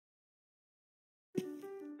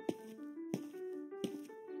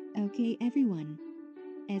Okay everyone.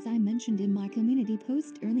 As I mentioned in my community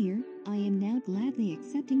post earlier, I am now gladly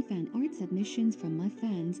accepting fan art submissions from my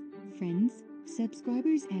fans, friends,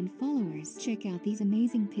 subscribers and followers. Check out these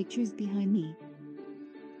amazing pictures behind me.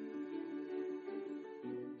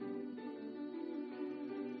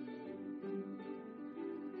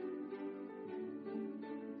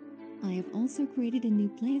 I have also created a new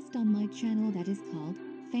playlist on my channel that is called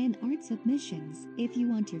Fan Art Submissions. If you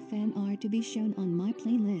want your fan art to be shown on my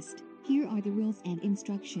playlist, here are the rules and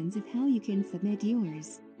instructions of how you can submit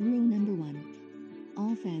yours. Rule number 1.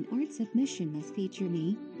 All fan art submission must feature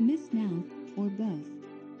me, Miss Mouth, or both.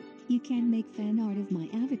 You can make fan art of my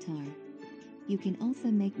avatar. You can also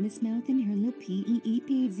make Miss Mouth in her look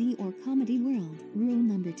PEEPZ or Comedy World. Rule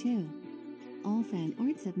number 2. All fan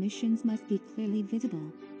art submissions must be clearly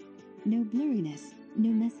visible. No blurriness, no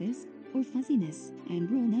messes, or fuzziness. And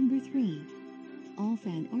rule number 3. All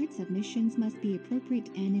fan art submissions must be appropriate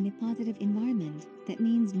and in a positive environment. That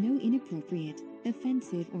means no inappropriate,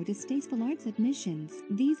 offensive or distasteful art submissions.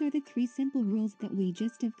 These are the 3 simple rules that we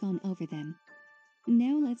just have gone over them.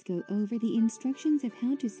 Now let's go over the instructions of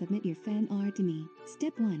how to submit your fan art to me.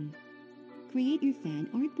 Step 1. Create your fan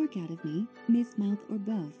artwork out of me, Miss Mouth or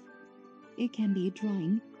both. It can be a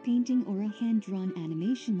drawing, painting or a hand-drawn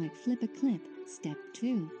animation like Flip a Clip. Step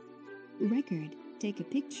 2. Record, take a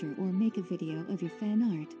picture or make a video of your fan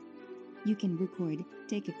art. You can record,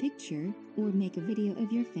 take a picture, or make a video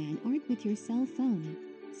of your fan art with your cell phone.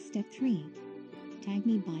 Step 3. Tag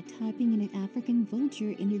me by typing in an African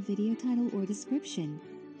vulture in your video title or description.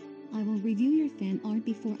 I will review your fan art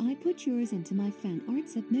before I put yours into my fan art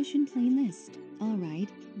submission playlist. Alright,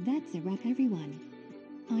 that's a wrap everyone.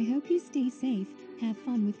 I hope you stay safe, have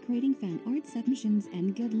fun with creating fan art submissions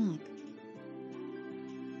and good luck.